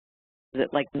Is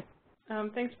it like?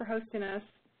 Thanks for hosting us.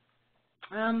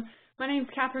 My name is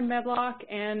Catherine Medlock,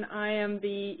 and I am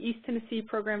the East Tennessee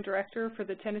Program Director for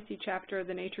the Tennessee chapter of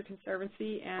the Nature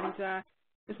Conservancy. And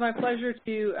it's my pleasure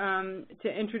to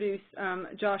introduce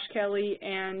Josh Kelly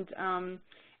and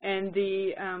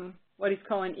the what he's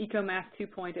calling Ecomath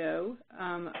 2.0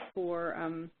 for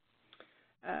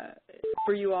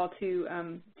you all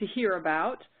to hear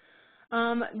about.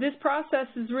 This process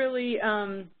is really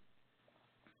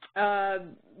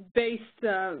based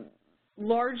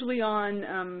largely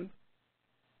on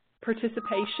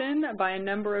participation by a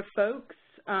number of folks,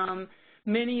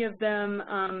 many of them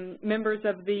members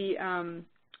of the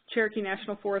Cherokee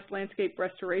National Forest Landscape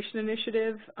Restoration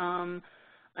Initiative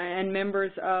and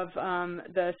members of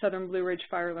the Southern Blue Ridge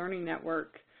Fire Learning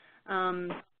Network.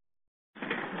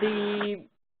 The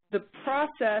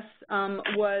process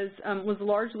was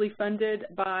largely funded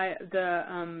by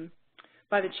the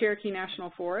Cherokee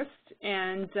National Forest,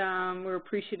 and we're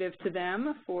appreciative to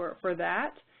them for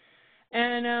that.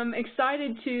 And I'm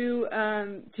excited to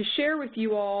share with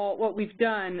you all what we've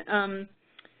done.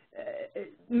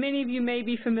 Many of you may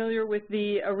be familiar with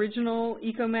the original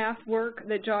Ecomath work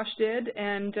that Josh did,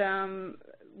 and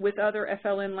with other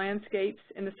FLN landscapes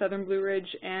in the Southern Blue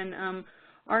Ridge. And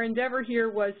our endeavor here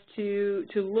was to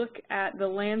look at the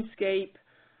landscape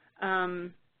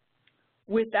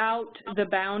without the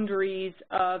boundaries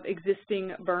of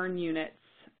existing burn units.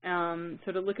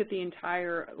 So to look at the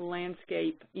entire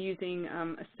landscape using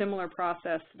a similar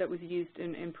process that was used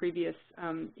in previous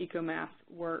Ecomath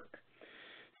work.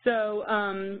 So,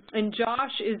 and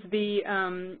Josh is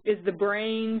the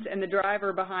brains and the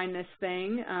driver behind this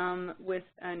thing,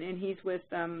 and he's with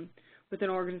an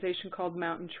organization called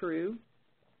Mountain True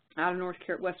out of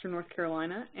Western North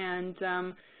Carolina. And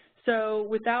so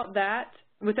without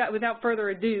further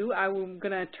ado, I'm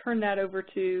going to turn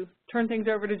things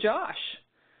over to Josh.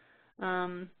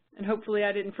 And hopefully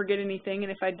I didn't forget anything,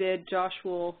 and if I did, Josh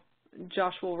will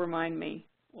remind me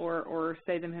or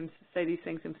say these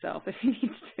things himself if he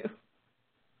needs to.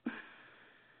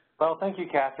 Well, thank you,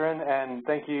 Catherine, and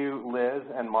thank you, Liz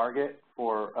and Margaret,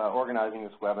 for organizing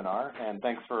this webinar, and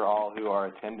thanks for all who are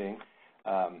attending.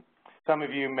 Some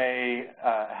of you may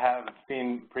have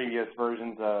seen previous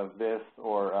versions of this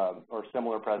or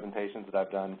similar presentations that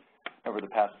I've done over the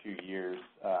past few years.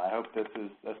 I hope this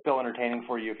is still entertaining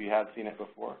for you if you have seen it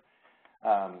before.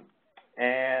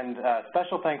 And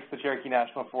special thanks to Cherokee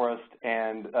National Forest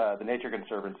and the Nature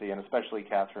Conservancy, and especially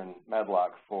Catherine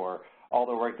Medlock, for all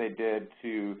the work they did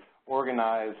to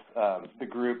organize the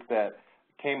group that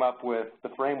came up with the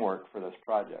framework for this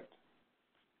project.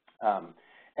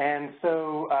 And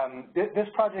so this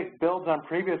project builds on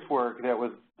previous work that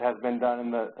has been done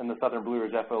in the Southern Blue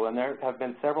Ridge FO, and there have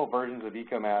been several versions of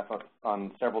Ecomath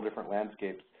on several different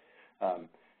landscapes.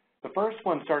 The first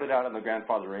one started out in the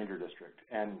Grandfather Ranger District,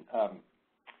 and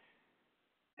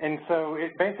so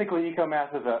basically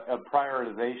Ecomath is a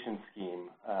prioritization scheme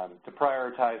to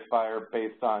prioritize fire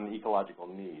based on ecological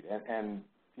need. And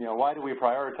you know, why do we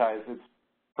prioritize? It's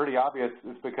pretty obvious.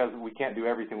 It's because we can't do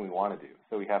everything we want to do,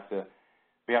 so we have to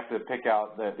pick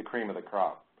out the cream of the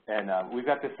crop. And we've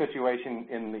got this situation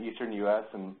in the eastern U.S.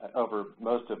 and over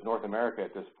most of North America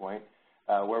at this point,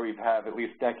 where we've had at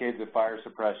least decades of fire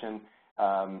suppression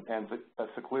and a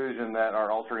seclusion that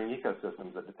are altering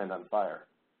ecosystems that depend on fire.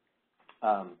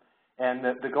 And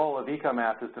the goal of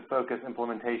Ecomath is to focus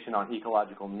implementation on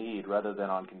ecological need rather than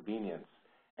on convenience.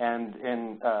 And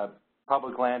in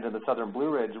public land in the Southern Blue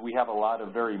Ridge, we have a lot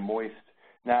of very moist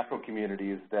natural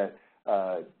communities that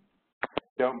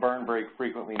don't burn very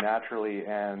frequently naturally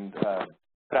and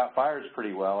put out fires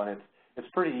pretty well. And it's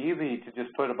pretty easy to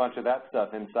just put a bunch of that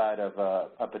stuff inside of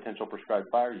a potential prescribed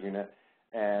fire unit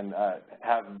and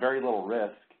have very little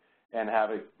risk and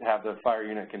have the fire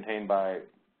unit contained by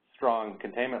strong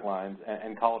containment lines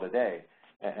and call it a day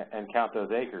and count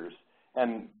those acres.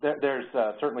 And there's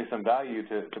certainly some value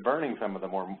to burning some of the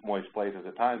more moist places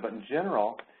at times, but in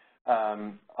general,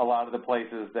 a lot of the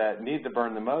places that need to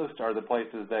burn the most are the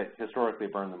places that historically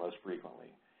burn the most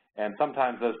frequently. And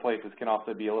sometimes those places can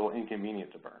also be a little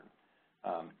inconvenient to burn.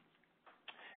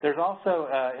 There's also,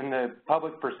 in the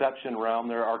public perception realm,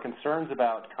 there are concerns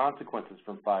about consequences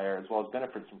from fire as well as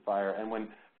benefits from fire. And when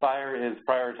fire is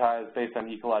prioritized based on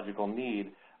ecological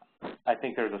need, I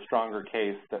think there's a stronger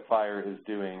case that fire is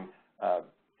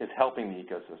helping the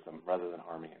ecosystem rather than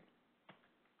harming it.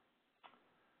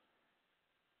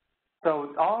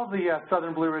 So all of the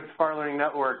Southern Blue Ridge Fire Learning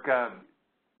Network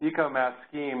Ecomath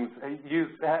schemes,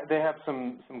 they have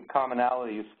some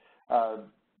commonalities.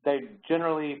 They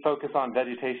generally focus on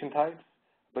vegetation types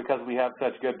because we have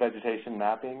such good vegetation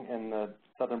mapping in the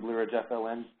Southern Blue Ridge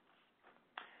FLN.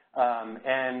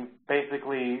 and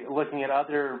basically looking at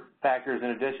other factors in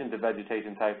addition to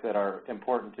vegetation types that are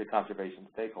important to conservation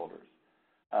stakeholders,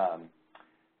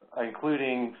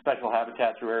 including special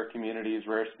habitats for rare communities,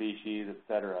 rare species, et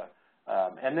cetera.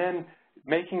 And then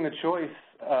making the choice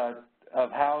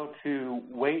of how to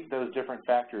weight those different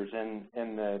factors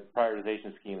in the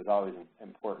prioritization scheme is always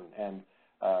important and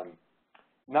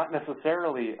not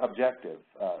necessarily objective.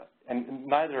 And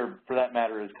neither, for that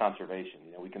matter, is conservation.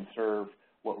 You know, we conserve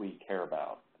what we care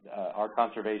about. Our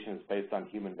conservation is based on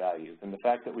human values, and the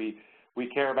fact that we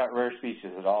care about rare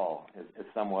species at all is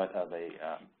somewhat of a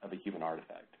human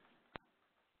artifact.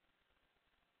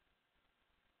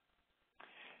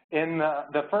 In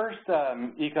the first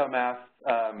Ecomath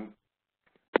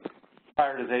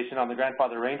prioritization on the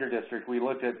Grandfather Ranger District, we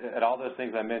looked at all those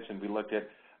things I mentioned. We looked at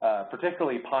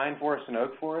particularly pine forest and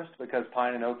oak forest, because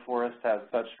pine and oak forest have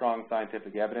such strong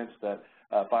scientific evidence that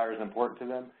fire is important to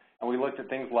them. And we looked at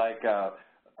things like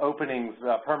openings,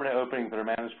 permanent openings that are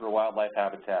managed for wildlife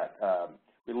habitat.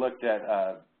 We looked at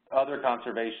other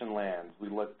conservation lands. We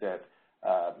looked at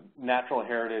natural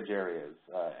heritage areas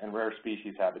and rare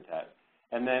species habitat.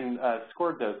 And then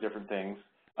scored those different things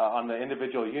on the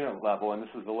individual unit level. And this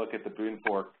is a look at the Boone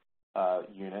Fork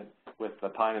unit with the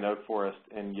pine and oak forest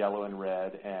in yellow and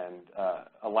red, and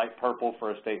a light purple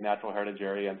for a state natural heritage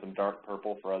area and some dark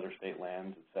purple for other state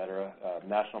lands, et cetera,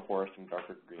 national forest in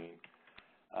darker green.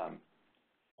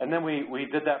 And then we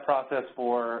did that process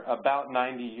for about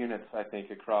 90 units, I think,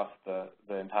 across the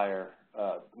entire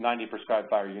 90 prescribed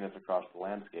fire units across the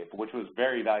landscape, which was a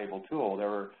very valuable tool.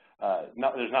 There's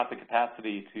not the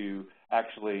capacity to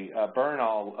actually burn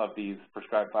all of these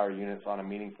prescribed fire units on a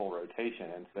meaningful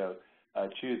rotation, and so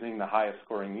choosing the highest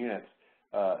scoring units,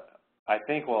 I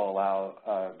think, will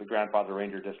allow the Grandfather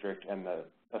Ranger District and the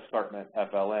Escarpment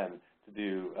FLN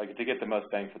to get the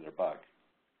most bang for their buck.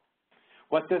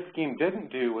 What this scheme didn't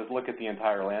do was look at the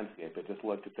entire landscape. It just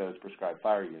looked at those prescribed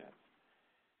fire units.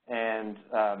 And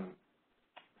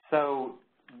so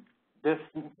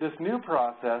this new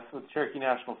process with Cherokee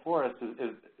National Forest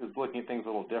is looking at things a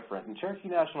little different. And Cherokee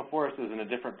National Forest is in a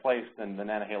different place than the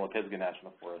Nantahala-Pisgah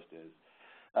National Forest is.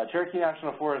 Cherokee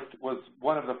National Forest was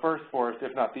one of the first forests,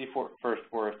 if not the first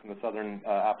forest in the southern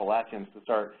Appalachians to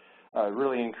start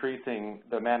really increasing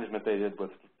the management they did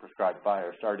with prescribed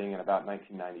fire, starting in about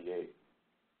 1998.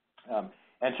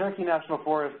 And Cherokee National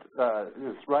Forest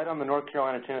is right on the North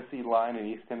Carolina-Tennessee line in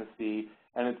East Tennessee,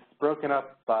 and it's broken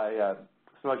up by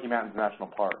Smoky Mountains National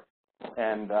Park.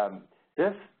 And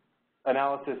this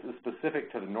analysis is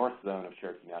specific to the north zone of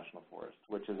Cherokee National Forest,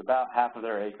 which is about half of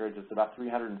their acreage. It's about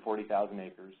 340,000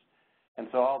 acres. And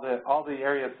so all the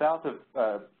area south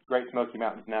of Great Smoky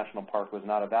Mountains National Park was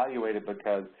not evaluated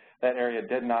because that area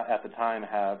did not at the time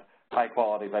have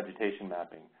high-quality vegetation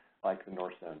mapping like the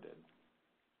north zone did.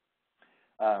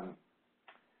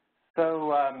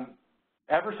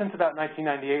 Ever since about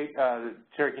 1998,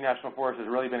 Cherokee National Forest has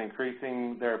really been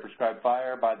increasing their prescribed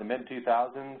fire. By the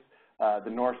mid-2000s, the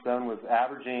north zone was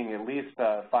averaging at least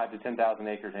 5,000 to 10,000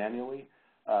 acres annually.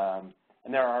 And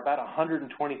there are about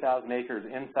 120,000 acres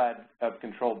inside of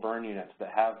controlled burn units that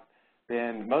have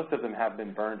been, most of them have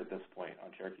been burned at this point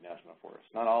on Cherokee National Forest.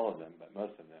 Not all of them, but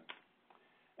most of them.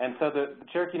 And so the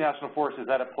Cherokee National Forest is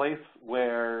at a place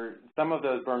where some of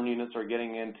those burn units are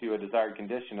getting into a desired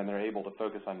condition and they're able to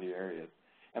focus on new areas.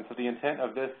 And so the intent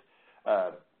of this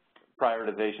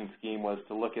prioritization scheme was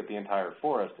to look at the entire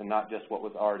forest and not just what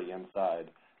was already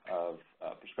inside of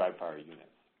prescribed fire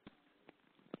units.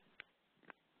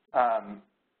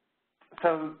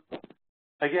 So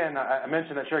again, I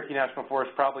mentioned that Cherokee National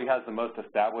Forest probably has the most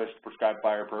established prescribed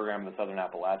fire program in the southern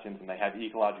Appalachians, and they have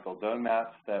ecological zone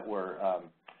maps that were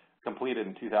completed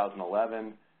in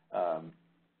 2011,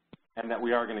 and that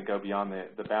we are going to go beyond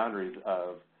the boundaries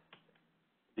of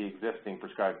the existing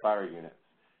prescribed fire units.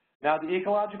 Now, the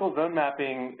ecological zone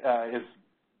mapping is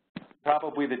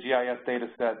probably the GIS data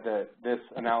set that this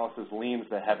analysis leans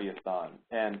the heaviest on.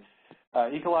 And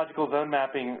ecological zone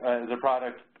mapping is a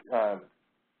product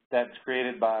that's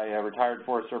created by a retired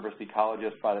Forest Service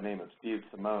ecologist by the name of Steve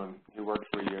Simone, who worked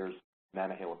for years in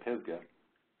Nantahala-Pisgah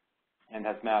and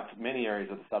has mapped many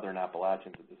areas of the southern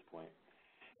Appalachians at this point.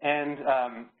 And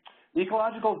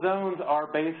ecological zones are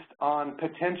based on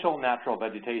potential natural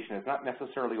vegetation. It's not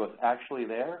necessarily what's actually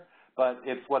there, but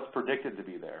it's what's predicted to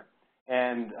be there.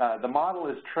 And the model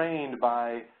is trained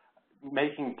by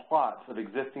making plots of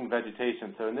existing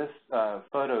vegetation. So in this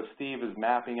photo, Steve is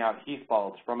mapping out heath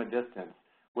balls from a distance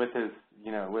with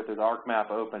his arc map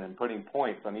open and putting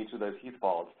points on each of those heath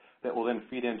balls that will then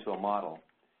feed into a model.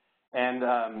 And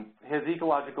his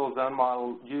ecological zone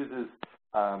model uses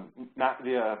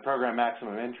program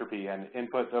maximum entropy and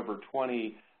inputs over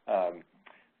 20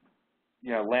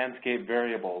 landscape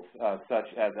variables such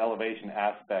as elevation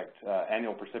aspect,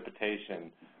 annual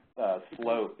precipitation,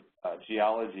 slope,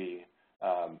 geology,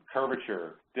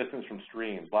 curvature, distance from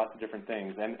streams, lots of different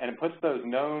things. And it puts those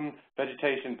known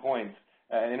vegetation points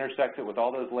and intersects it with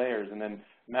all those layers, and then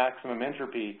maximum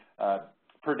entropy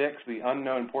predicts the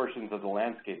unknown portions of the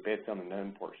landscape based on the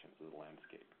known portions of the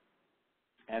landscape.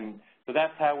 And so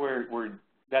that's how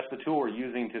that's the tool we're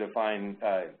using to define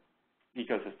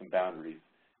ecosystem boundaries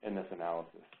in this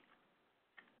analysis.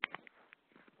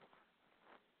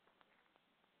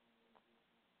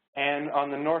 And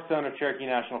on the north zone of Cherokee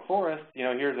National Forest,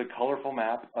 here's a colorful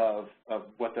map of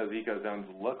what those ecozones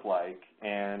look like.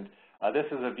 And this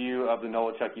is a view of the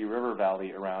Nolichucky River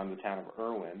Valley around the town of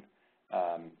Irwin.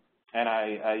 And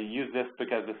I use this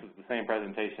because this is the same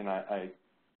presentation I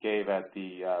gave at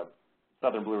the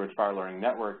Southern Blue Ridge Fire Learning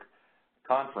Network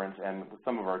conference, and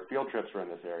some of our field trips were in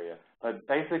this area. But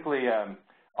basically,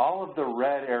 all of the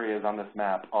red areas on this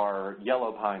map are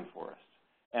yellow pine forests,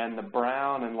 and the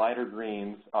brown and lighter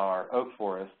greens are oak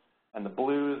forests, and the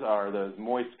blues are those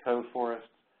moist cove forests,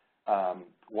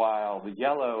 while the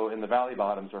yellow in the valley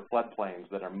bottoms are floodplains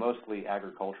that are mostly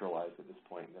agriculturalized at this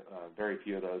point, very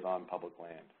few of those on public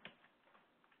land.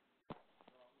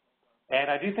 And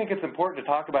I do think it's important to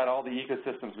talk about all the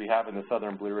ecosystems we have in the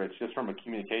Southern Blue Ridge just from a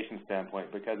communication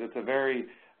standpoint, because it's a very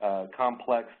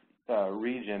complex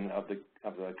region of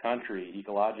the country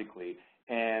ecologically.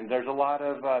 And there's a lot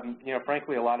of,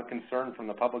 frankly, a lot of concern from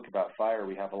the public about fire.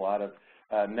 We have a lot of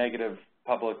negative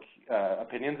public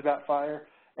opinions about fire.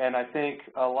 And I think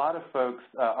a lot of folks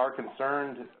are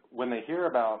concerned when they hear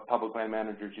about public land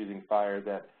managers using fire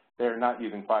that they're not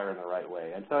using fire in the right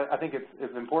way. And so I think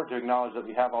it's important to acknowledge that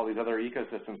we have all these other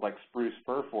ecosystems like spruce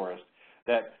fir forest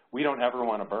that we don't ever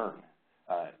want to burn.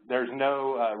 There's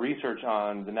no research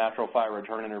on the natural fire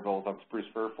return intervals of spruce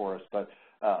fir forest, but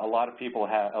a lot of people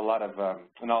have, a lot of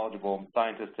knowledgeable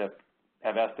scientists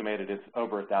have estimated it's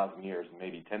over 1,000 years,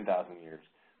 maybe 10,000 years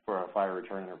for a fire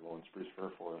return interval in spruce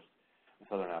fir forest in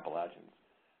southern Appalachians.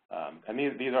 And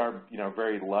these are,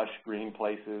 very lush green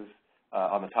places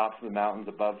on the tops of the mountains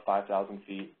above 5,000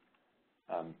 feet.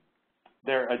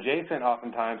 They're adjacent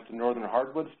oftentimes to northern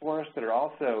hardwoods forests that are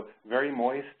also very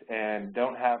moist and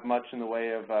don't have much in the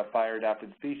way of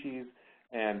fire-adapted species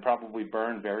and probably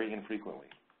burn very infrequently.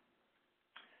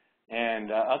 And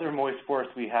other moist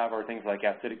forests we have are things like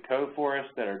acidic cove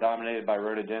forests that are dominated by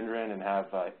rhododendron and have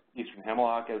eastern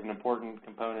hemlock as an important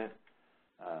component.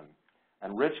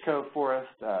 And rich cove forest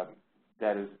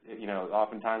that is,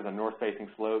 oftentimes on north-facing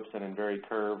slopes and in very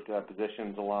curved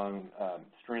positions along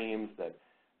streams that,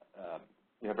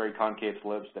 very concave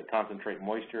slopes that concentrate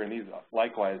moisture. And these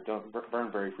likewise don't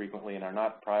burn very frequently and are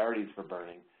not priorities for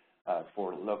burning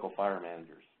for local fire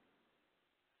managers.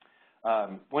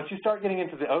 Once you start getting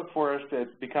into the oak forest,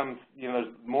 it becomes, there's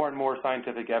more and more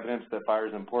scientific evidence that fire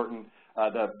is important.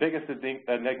 The biggest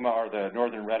enigma are the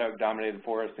northern red oak dominated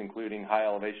forests, including high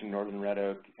elevation northern red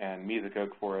oak and mesic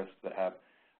oak forests that have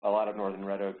a lot of northern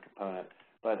red oak component.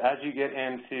 But as you get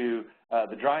into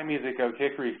the dry mesic oak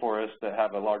hickory forests that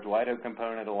have a large white oak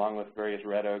component along with various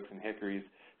red oaks and hickories,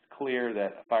 it's clear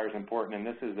that fire is important. And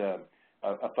this is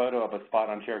a photo of a spot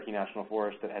on Cherokee National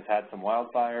Forest that has had some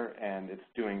wildfire, and it's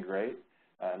doing great,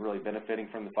 really benefiting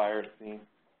from the fire scene.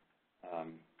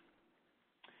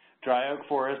 Dry oak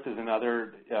forest is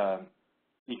another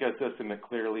ecosystem that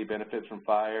clearly benefits from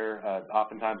fire,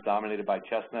 oftentimes dominated by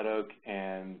chestnut oak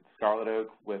and scarlet oak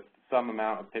with some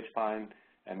amount of pitch pine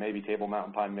and maybe table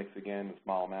mountain pine mix again in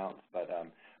small amounts. But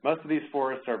most of these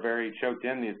forests are very choked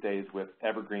in these days with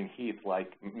evergreen heath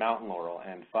like mountain laurel,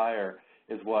 and fire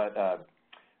is what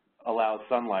allows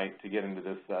sunlight to get into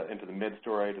this into the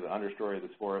mid-story to the understory of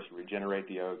this forest, regenerate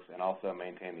the oaks, and also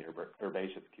maintain the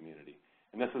herbaceous community.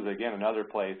 And this is, again, another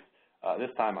place,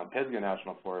 this time on Pisgah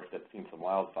National Forest, that's seen some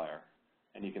wildfire.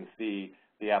 And you can see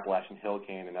the Appalachian hill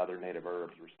cane and other native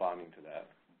herbs responding to that.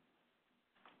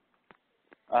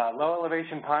 Low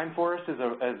elevation pine forest is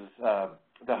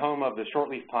the home of the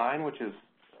shortleaf pine, which is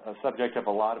a subject of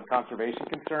a lot of conservation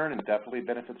concern and definitely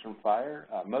benefits from fire.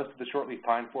 Most of the shortleaf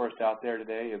pine forest out there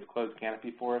today is closed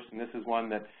canopy forest, and this is one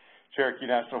that Cherokee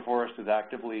National Forest is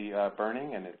actively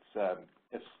burning, and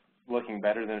it's looking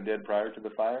better than it did prior to the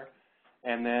fire.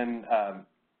 And then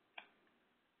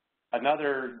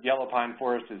another yellow pine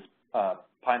forest is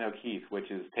pine oak heath, which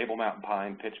is table mountain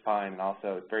pine, pitch pine, and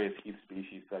also various heath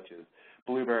species such as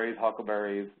blueberries,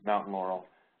 huckleberries, mountain laurel,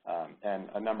 and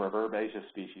a number of herbaceous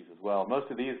species as well.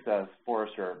 Most of these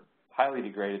forests are highly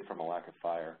degraded from a lack of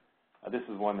fire. This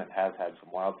is one that has had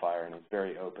some wildfire and is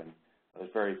very open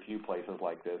There's very few places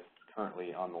like this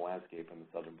currently on the landscape in the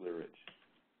southern Blue Ridge.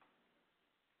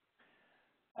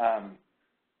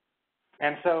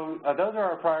 And so those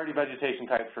are our priority vegetation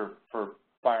types for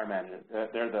fire management.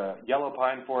 They're the yellow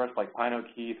pine forest like pine oak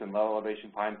heath and low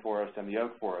elevation pine forest, and the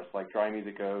oak forest like dry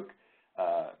music oak,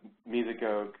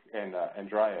 and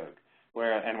dry oak.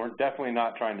 And we're definitely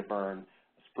not trying to burn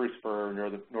spruce fir,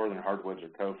 northern hardwoods, or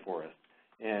cove forest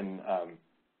in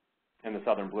the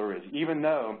southern Blue Ridge. Even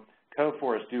though cove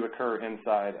forests do occur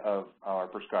inside of our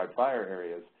prescribed fire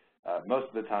areas, most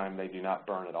of the time they do not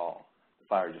burn at all. The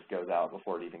fire just goes out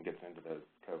before it even gets into those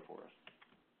cove forests.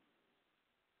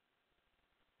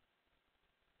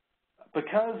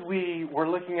 Because we were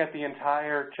looking at the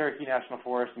entire Cherokee National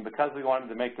Forest, and because we wanted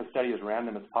to make the study as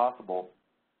random as possible,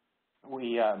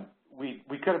 we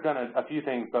could have done a few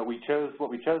things, but what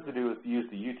we chose to do was to use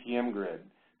the UTM grid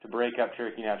to break up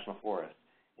Cherokee National Forest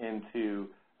into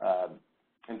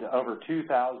over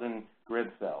 2,000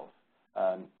 grid cells.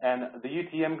 And the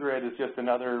UTM grid is just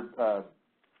another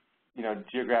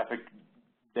geographic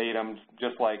datum,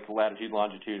 just like latitude,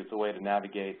 longitude. It's a way to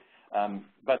navigate.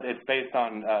 But it's based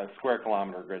on square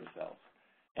kilometer grid cells.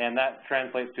 And that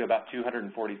translates to about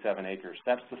 247 acres.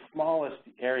 That's the smallest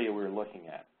area we were looking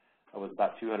at. It was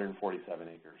about 247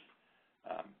 acres.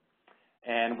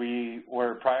 And we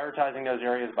were prioritizing those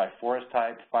areas by forest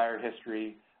type, fire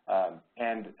history,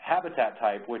 and habitat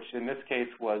type, which in this case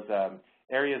was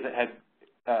areas that had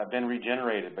been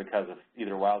regenerated because of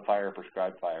either wildfire or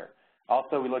prescribed fire.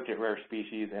 Also, we looked at rare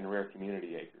species and rare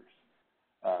community acres.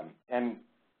 And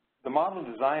the model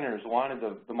designers wanted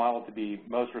the model to be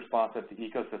most responsive to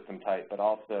ecosystem type, but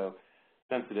also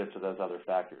sensitive to those other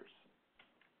factors.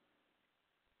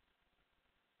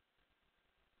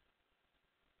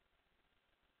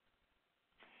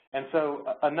 And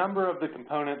so a number of the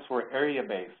components were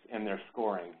area-based in their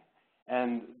scoring.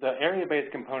 And the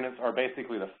area-based components are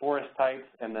basically the forest types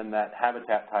and then that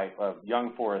habitat type of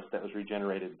young forest that was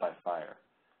regenerated by fire.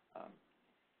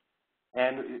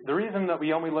 And the reason that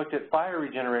we only looked at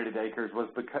fire-regenerated acres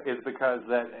is because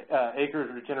that acres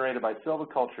regenerated by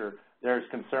silviculture, there's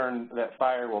concern that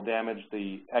fire will damage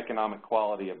the economic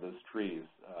quality of those trees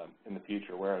in the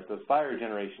future, whereas those fire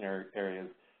regeneration areas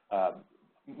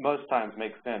most times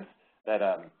make sense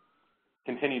that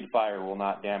continued fire will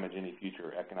not damage any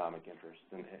future economic interest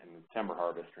in timber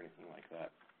harvest or anything like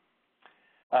that.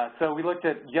 So we looked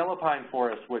at yellow pine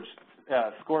forest, which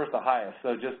scores the highest.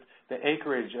 So just the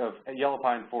acreage of yellow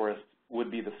pine forest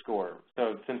would be the score.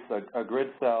 So since a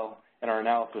grid cell in our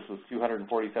analysis was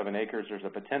 247 acres, there's a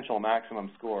potential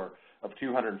maximum score of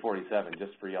 247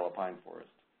 just for yellow pine forest.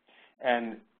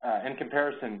 And in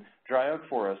comparison, dry oak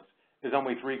forest is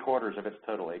only 3/4 of its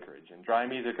total acreage, and dry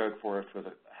music oak forest was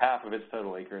half of its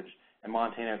total acreage, and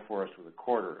Montana oak forest was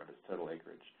 1/4 of its total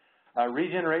acreage.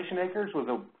 Regeneration acres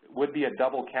would be a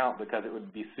double count because it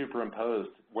would be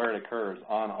superimposed where it occurs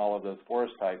on all of those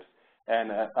forest types,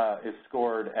 and is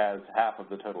scored as half of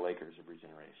the total acres of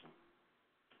regeneration.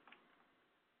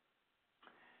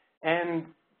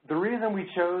 And the reason we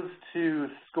chose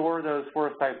to score those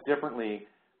forest types differently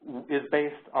is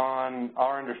based on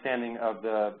our understanding of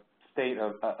the state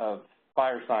of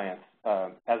fire science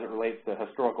as it relates to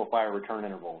historical fire return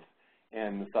intervals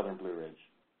in the southern Blue Ridge.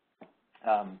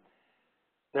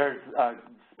 There's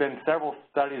been several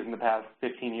studies in the past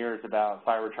 15 years about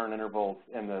fire return intervals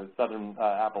in the southern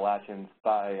Appalachians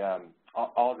by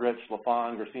Aldrich,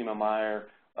 Lafon, Gracima Meyer,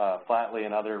 Flatley,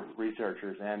 and other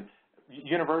researchers. And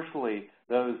universally,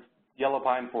 those yellow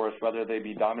pine forests, whether they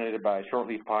be dominated by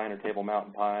shortleaf pine or table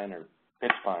mountain pine or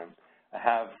pitch pine,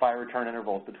 have fire return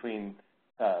intervals between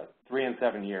 3 and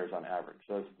 7 years on average.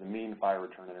 Those are the mean fire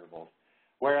return intervals.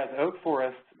 Whereas oak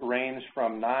forests range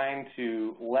from 9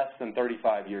 to less than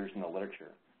 35 years in the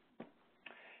literature.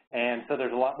 And so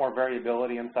there's a lot more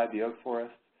variability inside the oak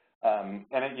forest. And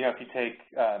if you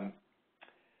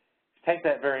take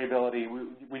that variability,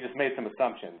 we just made some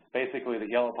assumptions. Basically, the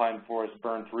yellow pine forests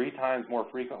burn 3 times more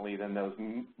frequently than those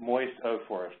moist oak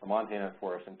forests, the Montana oak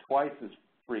forest, and twice as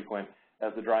frequent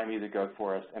as the dry music oak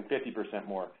forest, and 50%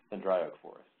 more than dry oak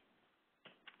forest.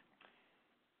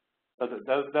 So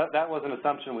that was an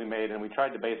assumption we made, and we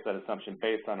tried to base that assumption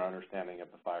based on our understanding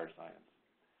of the fire science.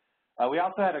 We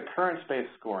also had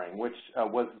occurrence-based scoring, which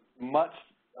was much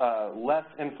less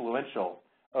influential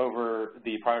over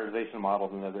the prioritization model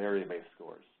than those area-based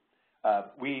scores.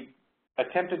 We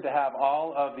attempted to have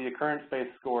all of the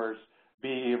occurrence-based scores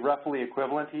be roughly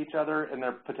equivalent to each other in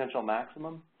their potential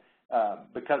maximum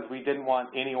because we didn't want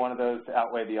any one of those to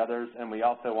outweigh the others, and we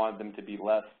also wanted them to be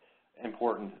less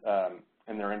important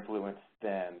in their influence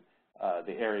than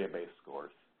the area-based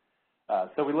scores.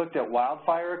 So we looked at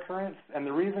wildfire occurrence, and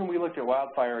the reason we looked at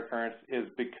wildfire occurrence is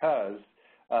because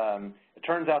it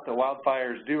turns out that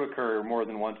wildfires do occur more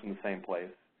than once in the same place.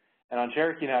 And on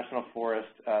Cherokee National Forest,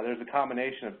 there's a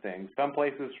combination of things. Some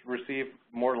places receive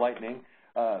more lightning.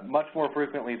 Much more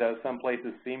frequently, though, some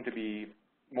places seem to be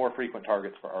more frequent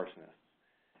targets for arsonists.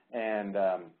 And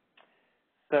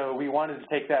so we wanted to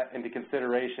take that into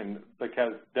consideration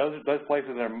because those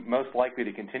places are most likely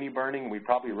to continue burning. We'd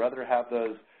probably rather have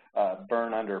those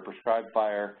burn under a prescribed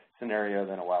fire scenario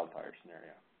than a wildfire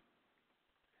scenario.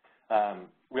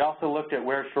 We also looked at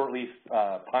where shortleaf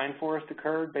pine forest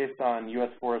occurred based on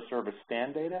U.S. Forest Service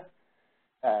stand data.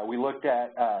 We looked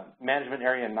at Management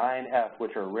Area 9F,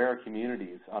 which are rare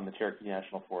communities on the Cherokee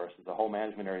National Forest. It's a whole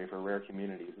management area for rare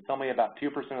communities. It's only about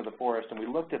 2% of the forest, and we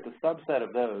looked at the subset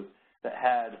of those that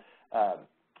had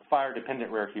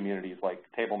fire-dependent rare communities like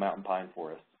Table Mountain pine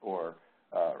forests or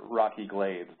rocky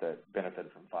glades that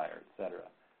benefit from fire, et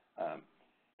cetera.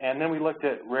 And then we looked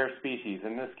at rare species.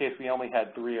 In this case, we only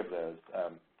had 3 of those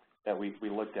that we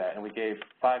looked at, and we gave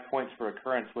 5 points for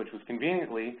occurrence, which was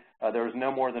conveniently, there was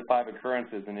no more than 5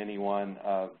 occurrences in any one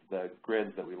of the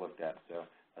grids that we looked at, so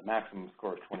a maximum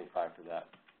score of 25 for that.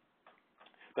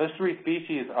 Those 3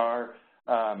 species are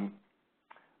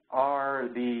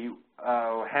the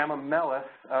Hamamelis.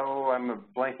 Oh, I'm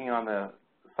blanking on the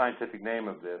scientific name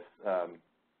of this.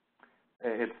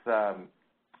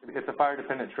 It's a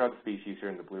fire-dependent shrub species here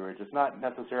in the Blue Ridge. It's not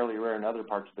necessarily rare in other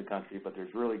parts of the country, but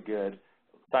there's really good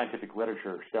scientific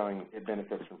literature showing it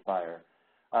benefits from fire.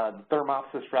 The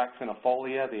Thermopsis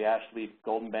fraxinifolia, the ash-leaf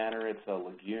golden banner, it's a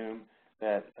legume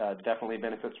that definitely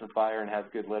benefits from fire and has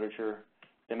good literature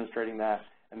demonstrating that.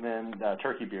 And then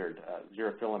turkey beard,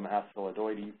 Xerophyllum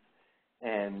asphiloides.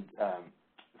 And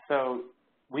so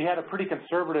we had a pretty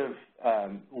conservative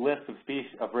list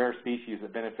of rare species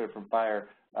that benefit from fire,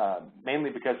 mainly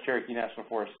because Cherokee National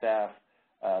Forest staff,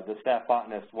 the staff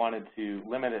botanist, wanted to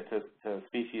limit it to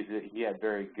species that he had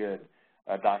very good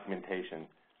documentation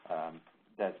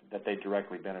that they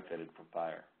directly benefited from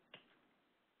fire.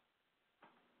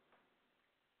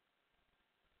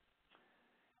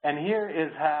 And here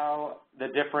is how the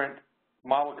different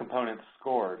model components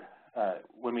scored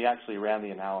when we actually ran the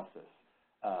analysis.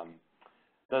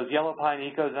 Those yellow pine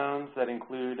ecozones that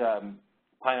include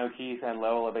pine oak heath and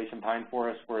low elevation pine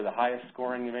forests were the highest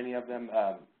scoring of any of them,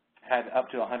 had up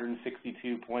to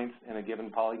 162 points in a given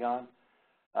polygon.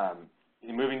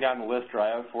 Moving down the list,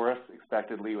 dry oak forest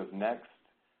expectedly was next.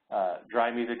 Dry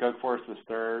music oak forest was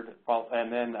third.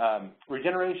 And then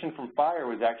regeneration from fire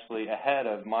was actually ahead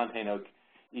of montane oak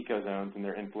ecozones and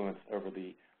their influence over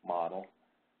the model.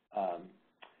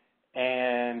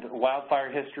 And wildfire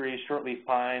history, shortleaf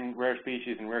pine, rare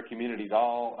species, and rare communities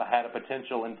all had a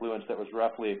potential influence that was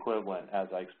roughly equivalent, as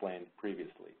I explained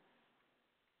previously.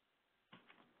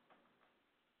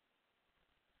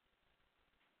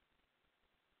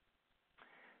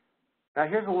 Now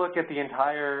here's a look at the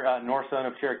entire north zone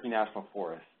of Cherokee National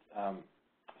Forest,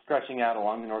 stretching out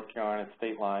along the North Carolina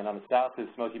state line. On the south is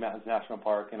Smoky Mountains National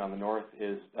Park, and on the north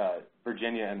is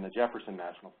Virginia and the Jefferson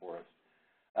National Forest.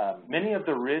 Many of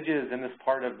the ridges in this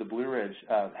part of the Blue Ridge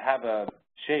have a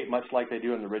shape much like they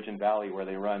do in the Ridge and Valley, where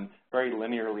they run very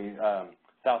linearly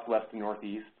southwest to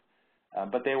northeast.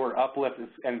 But they were uplifted,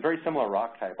 and very similar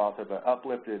rock type also, but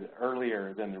uplifted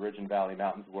earlier than the Ridge and Valley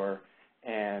mountains were,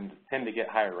 and tend to get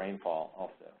higher rainfall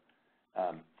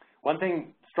also. One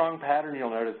thing, strong pattern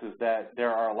you'll notice is that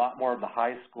there are a lot more of the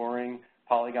high-scoring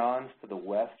polygons to the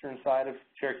western side of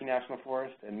Cherokee National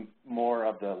Forest and more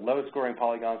of the low-scoring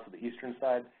polygons to the eastern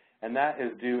side, and that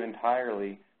is due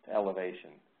entirely to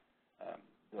elevation.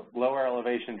 The lower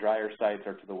elevation, drier sites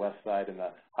are to the west side, and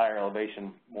the higher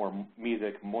elevation, more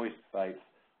mesic, moist sites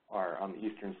are on the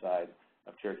eastern side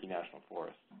of Cherokee National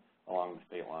Forest along the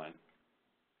state line,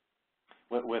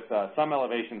 with some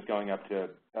elevations going up to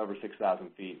over 6,000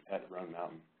 feet at Roan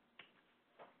Mountain.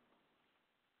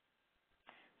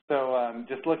 So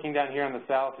just looking down here on the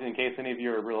south, in case any of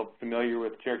you are real familiar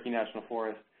with Cherokee National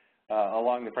Forest,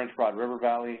 along the French Broad River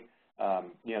Valley,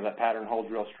 you know, that pattern holds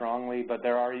real strongly, but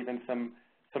there are even some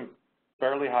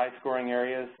fairly high-scoring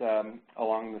areas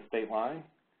along the state line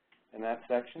in that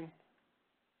section.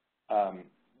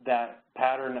 That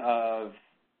pattern of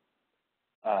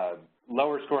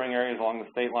lower scoring areas along the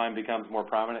state line becomes more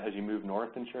prominent as you move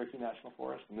north in Cherokee National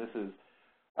Forest, and this is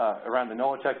around the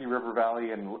Nolichucky River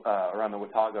Valley and around the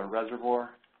Watauga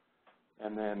Reservoir.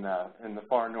 And then in the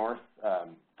far north,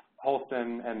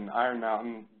 Holston and Iron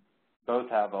Mountain both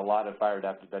have a lot of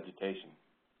fire-adapted vegetation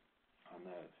on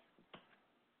those.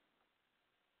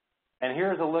 And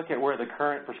here's a look at where the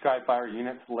current prescribed fire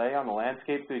units lay on the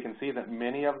landscape. So you can see that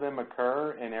many of them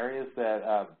occur in areas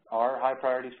that are high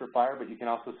priorities for fire, but you can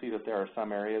also see that there are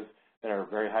some areas that are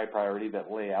very high priority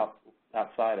that lay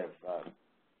outside of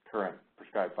current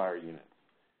prescribed fire units.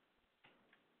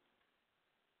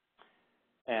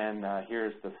 And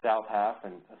here's the south half,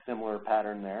 and a similar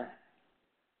pattern there.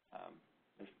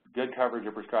 There's good coverage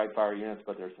of prescribed fire units,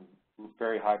 but there's some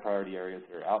very high priority areas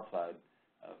that are outside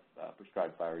of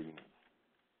prescribed fire units.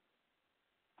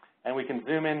 And we can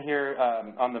zoom in here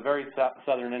on the very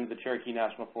southern end of the Cherokee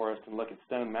National Forest and look at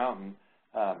Stone Mountain.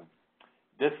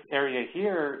 This area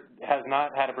here has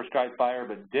not had a prescribed fire,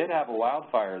 but did have a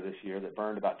wildfire this year that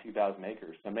burned about 2,000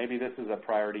 acres. So maybe this is a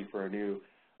priority for a new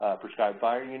prescribed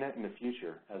fire unit in the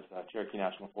future as Cherokee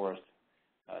National Forest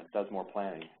does more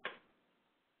planning.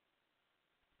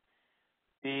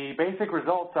 The basic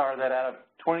results are that out of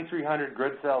 2,300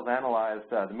 grid cells analyzed,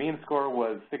 the mean score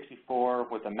was 64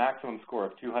 with a maximum score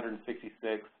of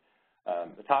 266.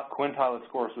 The top quintile of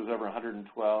scores was over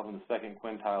 112, and the second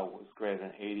quintile was greater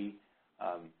than 80.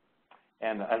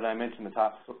 And as I mentioned, the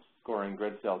top scoring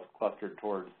grid cells clustered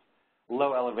towards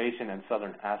low elevation and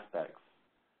southern aspects.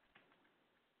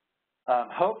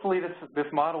 Hopefully this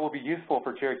model will be useful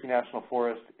for Cherokee National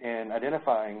Forest in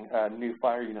identifying new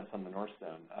fire units on the North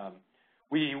Zone.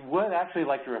 We would actually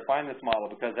like to refine this model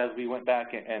because as we went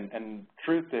back and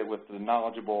truthed it with the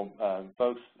knowledgeable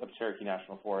folks of Cherokee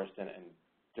National Forest and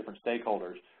different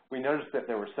stakeholders, we noticed that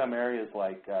there were some areas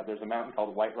like there's a mountain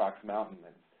called White Rocks Mountain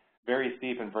that's very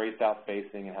steep and very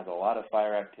south-facing and has a lot of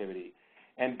fire activity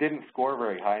and didn't score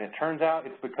very high. And it turns out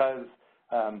it's because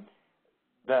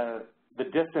the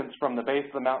distance from the base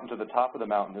of the mountain to the top of the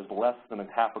mountain is less than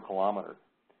half a kilometer.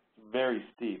 Very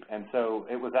steep, and so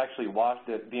it was actually washed.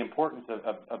 The importance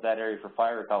of that area for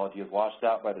fire ecology is washed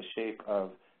out by the shape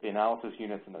of the analysis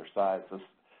units and their size. So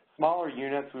smaller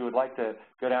units, we would like to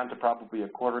go down to probably a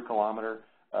square kilometer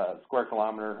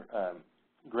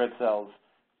grid cells,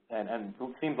 and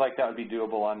it seems like that would be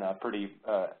doable on a pretty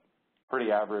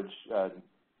average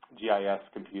GIS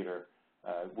computer.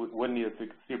 Wouldn't need a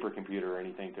supercomputer or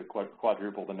anything to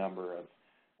quadruple the number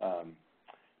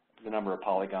of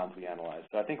polygons we analyze.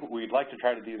 So I think we'd like to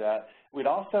try to do that. We'd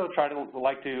also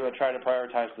like to try to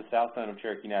prioritize the south zone of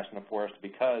Cherokee National Forest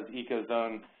because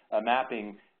ecozone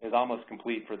mapping is almost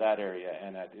complete for that area,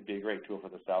 and it'd be a great tool for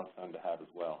the south zone to have as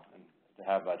well, and to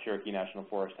have Cherokee National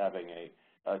Forest having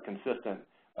a consistent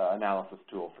analysis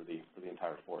tool for the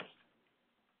entire forest.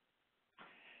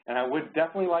 And I would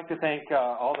definitely like to thank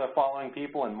all the following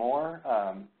people and more.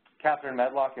 Catherine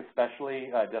Medlock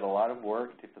especially did a lot of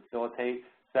work to facilitate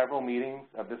several meetings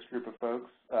of this group of folks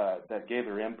that gave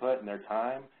their input and their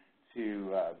time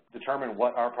to determine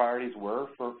what our priorities were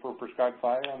for prescribed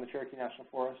fire on the Cherokee National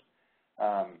Forest.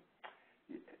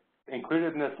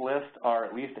 Included in this list are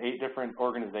at least 8 different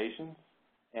organizations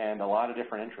and a lot of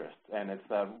different interests. And it's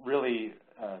really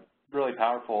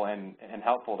powerful and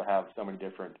helpful to have so many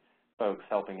different folks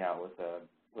helping out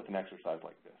with an exercise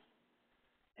like this.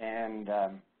 And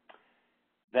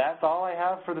that's all I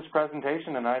have for this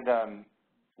presentation, and I'd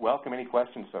welcome any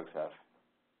questions folks have.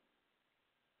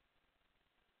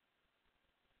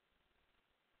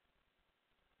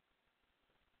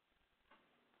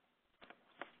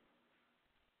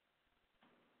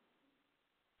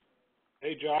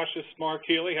 Hey Josh, this is Mark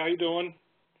Healy. How you doing?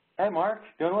 Hey Mark,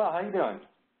 doing well. How you doing?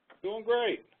 Doing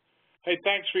great. Hey,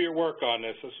 thanks for your work on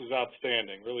this. This was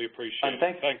outstanding. Really appreciate it.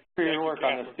 Thanks for your work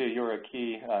on this too. You were a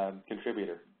key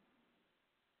contributor.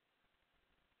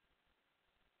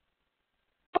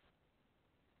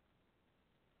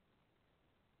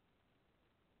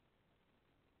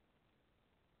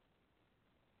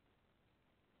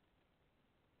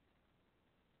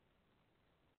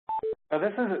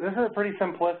 This is a pretty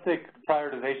simplistic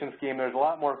prioritization scheme. There's a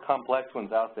lot more complex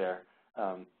ones out there.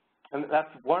 And that's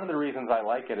one of the reasons I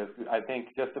like it is I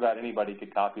think just about anybody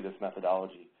could copy this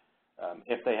methodology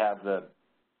if they have the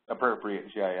appropriate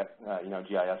GIS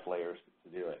layers to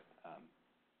do it.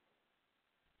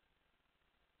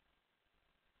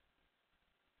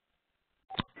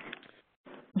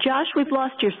 Josh, we've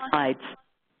lost your slides.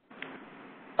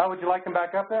 Oh, would you like them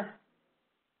back up there?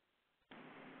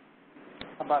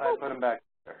 How about I put them back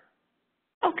there?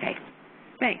 Okay,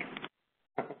 thanks.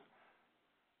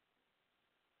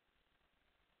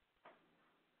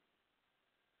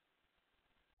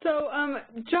 So,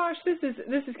 Josh, this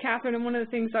is Catherine, and one of the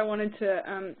things I wanted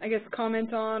to, I guess,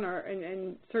 comment on,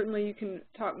 and certainly you can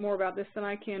talk more about this than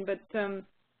I can, but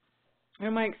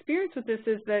my experience with this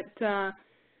is that,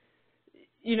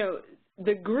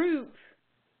 the group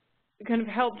kind of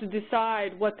helped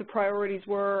decide what the priorities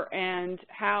were and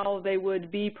how they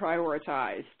would be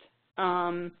prioritized.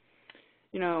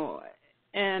 You know,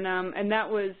 and that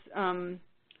was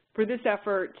for this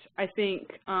effort. I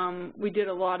think we did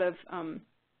a lot of.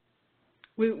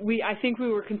 I think we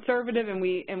were conservative, and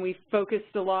we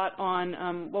focused a lot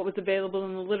on what was available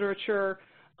in the literature.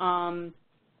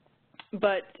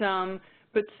 But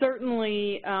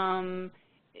certainly,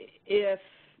 if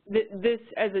this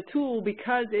as a tool,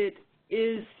 because it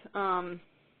is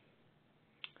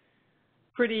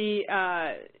pretty,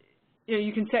 you know,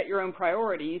 you can set your own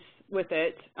priorities with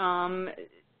it.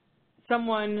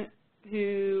 Someone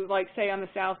who, like, say, on the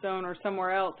South Zone or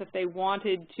somewhere else, if they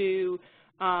wanted to,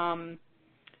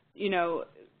 you know,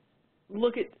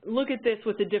 look at this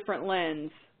with a different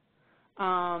lens,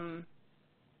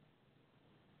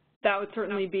 that would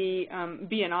certainly be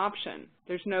an option.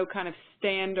 There's no kind of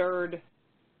standard.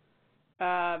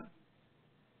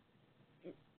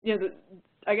 You know,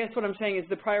 I guess what I'm saying is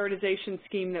the prioritization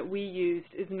scheme that we used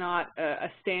is not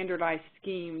a standardized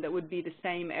scheme that would be the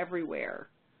same everywhere.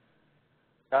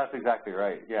 That's exactly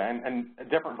right. Yeah, and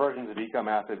different versions of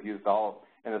Ecomath have used all,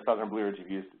 in the Southern Blue Ridge, have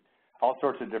used all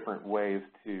sorts of different ways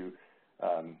to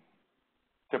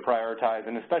prioritize,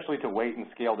 and especially to weight and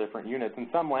scale different units. In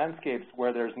some landscapes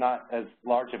where there's not as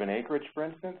large of an acreage, for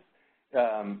instance,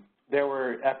 there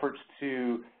were efforts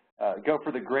to go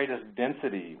for the greatest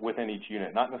density within each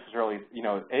unit. Not necessarily, you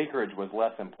know, acreage was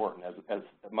less important as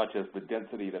much as the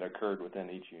density that occurred within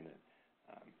each unit.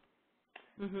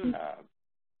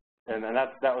 And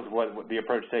that was what the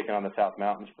approach taken on the South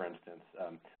Mountains, for instance.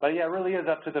 But yeah, it really is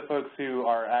up to the folks who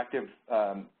are active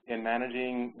in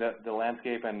managing the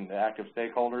landscape and the active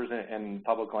stakeholders in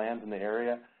public lands in the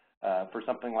area for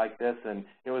something like this. And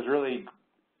it was really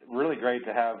great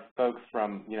to have folks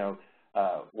from, you know,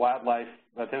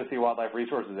 Tennessee Wildlife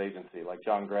Resources Agency, like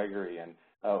John Gregory, and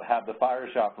have the fire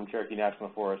shop from Cherokee National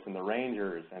Forest, and the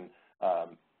rangers, and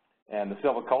the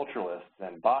silviculturalists,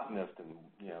 and botanists, and,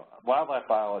 you know, wildlife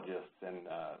biologists,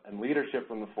 and leadership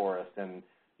from the forest, and,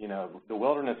 you know, the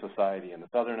Wilderness Society, and the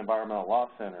Southern Environmental Law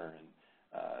Center, and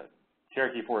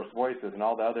Cherokee Forest Voices, and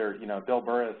all the other, you know, Bill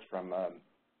Burris from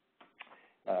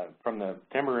the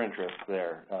timber interests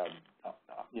there.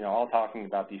 You know, all talking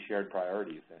about these shared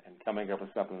priorities and coming up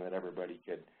with something that everybody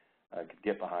could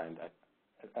get behind.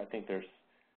 I think there's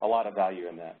a lot of value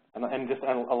in that, and just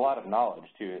a lot of knowledge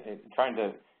too. Trying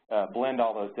to blend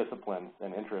all those disciplines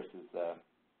and interests is,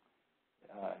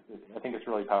 I think it's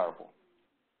really powerful.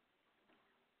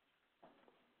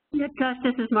 Yeah, Josh,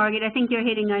 this is Margaret. I think you're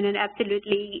hitting on an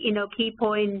absolutely, you know, key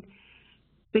point,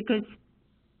 because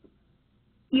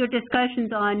your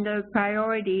discussions on the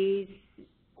priorities,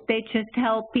 they just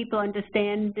help people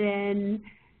understand, and,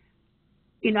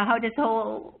 you know, how this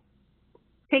whole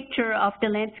picture of the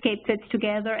landscape fits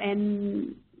together,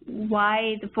 and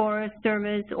why the Forest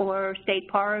Service or state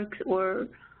parks or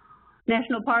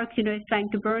national parks, you know, is trying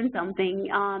to burn something.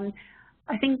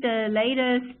 I think the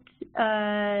latest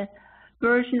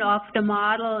version of the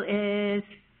model is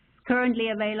currently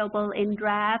available in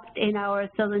draft in our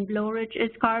Southern Blue Ridge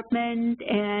escarpment,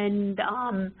 and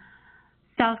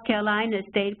South Carolina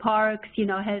State Parks, you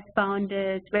know, has found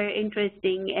this very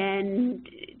interesting, and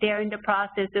they're in the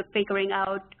process of figuring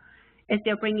out, as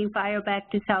they're bringing fire back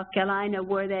to South Carolina,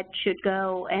 where that should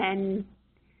go. And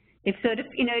they've sort of,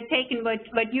 you know, taken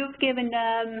what you've given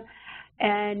them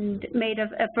and made a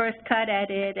first cut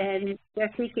at it, and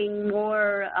they're seeking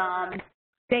more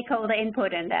stakeholder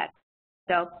input in that.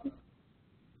 So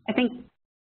I think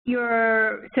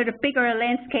your sort of bigger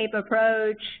landscape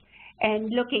approach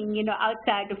and looking, you know,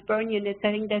 outside of burn units,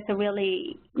 I think that's a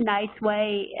really nice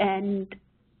way and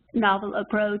novel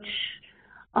approach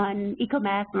on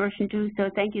Ecomath version 2. So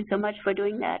thank you so much for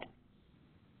doing that.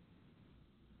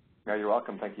 Yeah, you're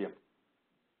welcome. Thank you.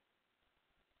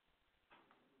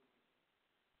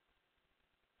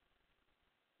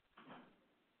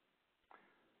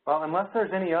 Well, unless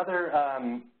there's any other,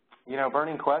 you know,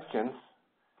 burning questions,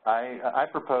 I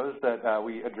propose that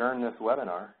we adjourn this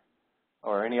webinar,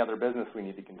 or any other business we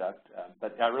need to conduct.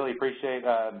 But I really appreciate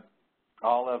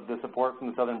all of the support from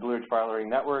the Southern Blue Ridge Fire Alerting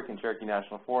Network and Cherokee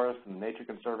National Forest and the Nature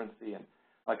Conservancy, and,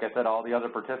 like I said, all the other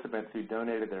participants who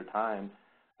donated their time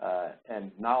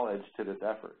and knowledge to this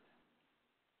effort.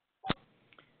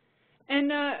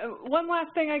 And one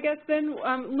last thing, I guess, then,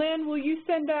 Lynn, will you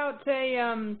send out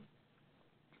the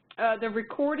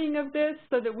recording of this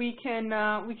so that we can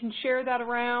share that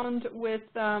around with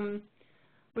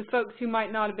folks who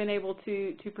might not have been able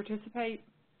to participate?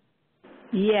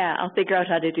 Yeah, I'll figure out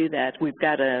how to do that. We've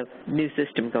got a new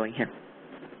system going here.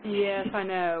 Yes, I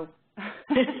know.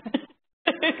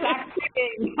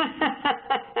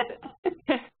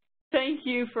 Thank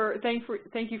you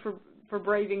for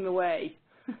braving the way.